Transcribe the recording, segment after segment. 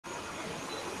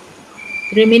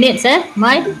3 minutes,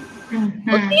 Mai?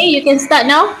 Okay, you can start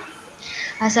now.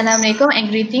 Assalamualaikum and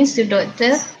greetings to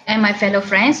Doctor and my fellow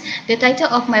friends. The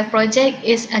title of my project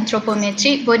is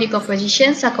Anthropometric Body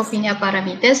Composition, Sarcopenia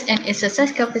Parameters and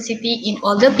Exercise Capacity in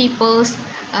Older Peoples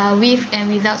with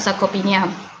and without sarcopenia.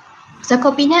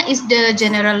 Sarcopenia is the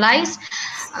generalized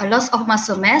loss of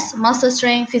muscle mass, muscle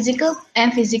strength, physical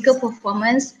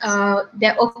performance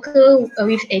that occur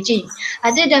with aging.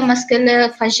 Other than muscular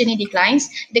functioning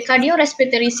declines, the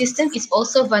cardiorespiratory system is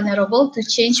also vulnerable to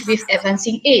change with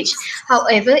advancing age.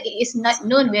 However, it is not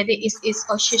known whether it is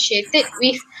associated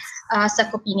with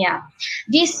sarcopenia.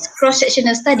 This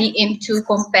cross-sectional study aimed to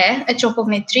compare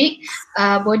anthropometric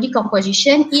body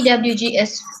composition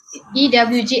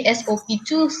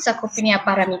EWGSOP2 sarcopenia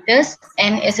parameters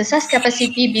and exercise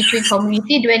capacity between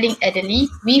community dwelling elderly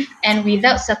with and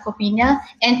without sarcopenia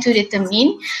and to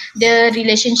determine the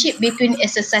relationship between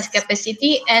exercise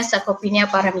capacity and sarcopenia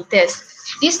parameters.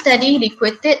 This study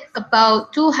recruited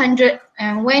about 201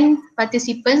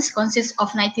 participants consist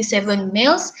of 97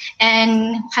 males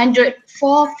and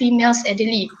 104 females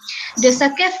elderly. The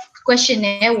Sarcopenia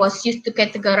questionnaire was used to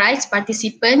categorize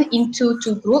participants into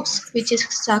two groups, which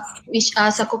are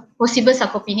possible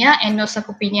sarcopenia and no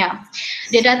sarcopenia.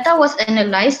 The data was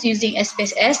analyzed using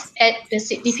SPSS at the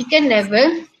significant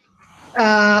level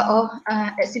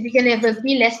significant level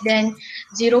B less than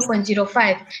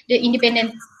 0.05. The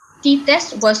independent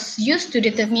t-test was used to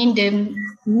determine the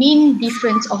mean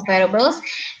difference of variables,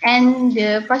 and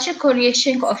the partial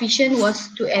correlation coefficient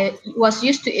was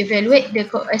used to evaluate the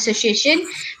association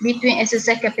between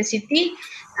exercise capacity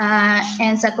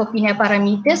and sarcopenia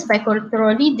parameters by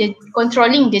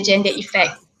controlling the gender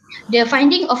effect. The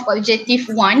finding of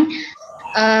objective 1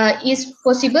 is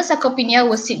possible sarcopenia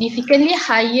was significantly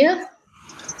higher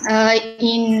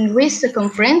in waist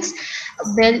circumference,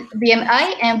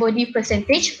 BMI and body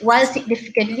percentage, while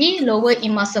significantly lower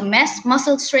in muscle mass,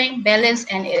 muscle strength, balance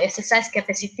and exercise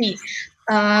capacity.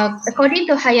 According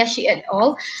to Hayashi et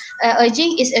al.,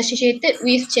 aging is associated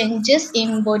with changes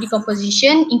in body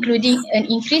composition, including an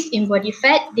increase in body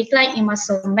fat, decline in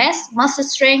muscle mass, muscle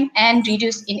strength, and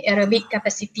reduce in aerobic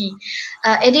capacity.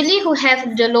 Elderly who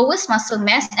have the lowest muscle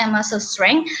mass and muscle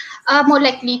strength are more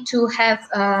likely to have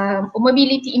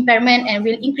mobility impairment and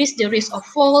will increase the risk of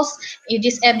falls,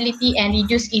 disability, and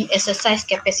reduce in exercise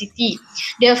capacity.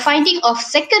 The finding of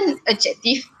second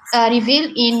objective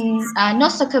revealed in no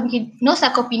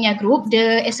sarcopenia group,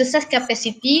 the exercise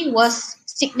capacity was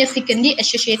significantly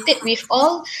associated with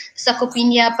all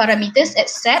sarcopenia parameters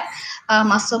except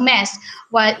muscle mass,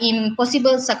 while in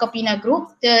possible sarcopenia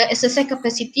group, the exercise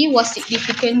capacity was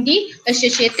significantly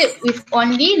associated with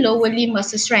only lower limb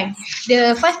muscle strength.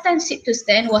 The 5 times sit to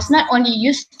stand was not only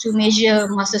used to measure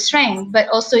muscle strength, but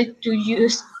also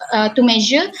to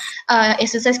measure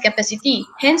exercise capacity.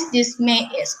 Hence, this may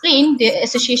explain the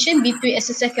association between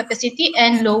exercise capacity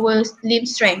and lower limb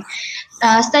strength.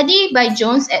 Study by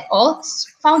Jones et al.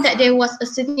 Found that there was a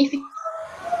significant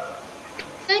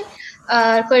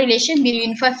correlation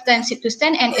between 5 times sit to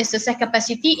stand and exercise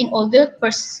capacity in older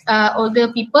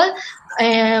people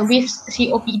with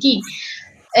COPD.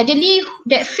 Elderly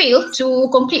that failed to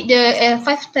complete the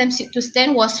 5 times sit to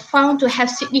stand was found to have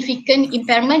significant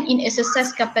impairment in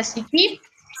exercise capacity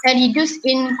and reduced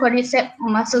in quadriceps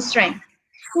muscle strength.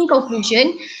 In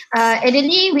conclusion,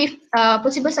 elderly with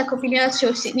possible sarcopenia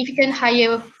show significant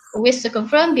higher waist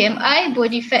circumference, BMI,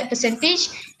 body fat percentage,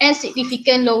 and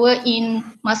significant lower in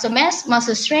muscle mass,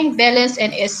 muscle strength, balance,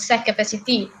 and exercise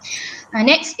capacity.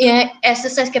 Next,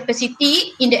 exercise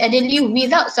capacity in the elderly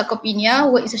without sarcopenia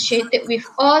were associated with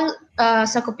all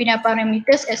sarcopenia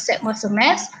parameters except muscle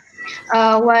mass,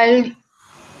 while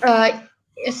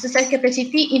exercise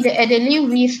capacity in the elderly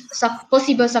with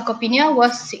possible sarcopenia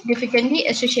was significantly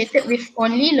associated with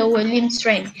only lower limb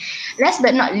strength. Last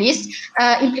but not least,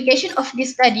 implication of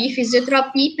this study,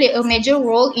 physiotherapy play a major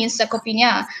role in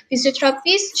sarcopenia.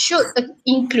 Physiotherapists should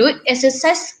include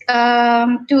exercise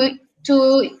to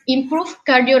improve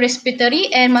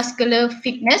cardiorespiratory and muscular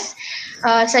fitness,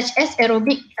 such as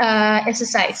aerobic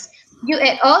exercise. You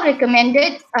et al.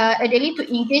 Recommended elderly to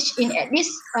engage in at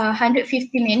least 150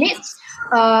 minutes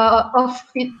of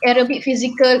aerobic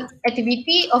physical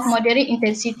activity of moderate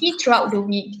intensity throughout the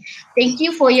week. Thank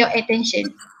you for your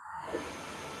attention.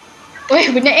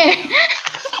 Oh, benar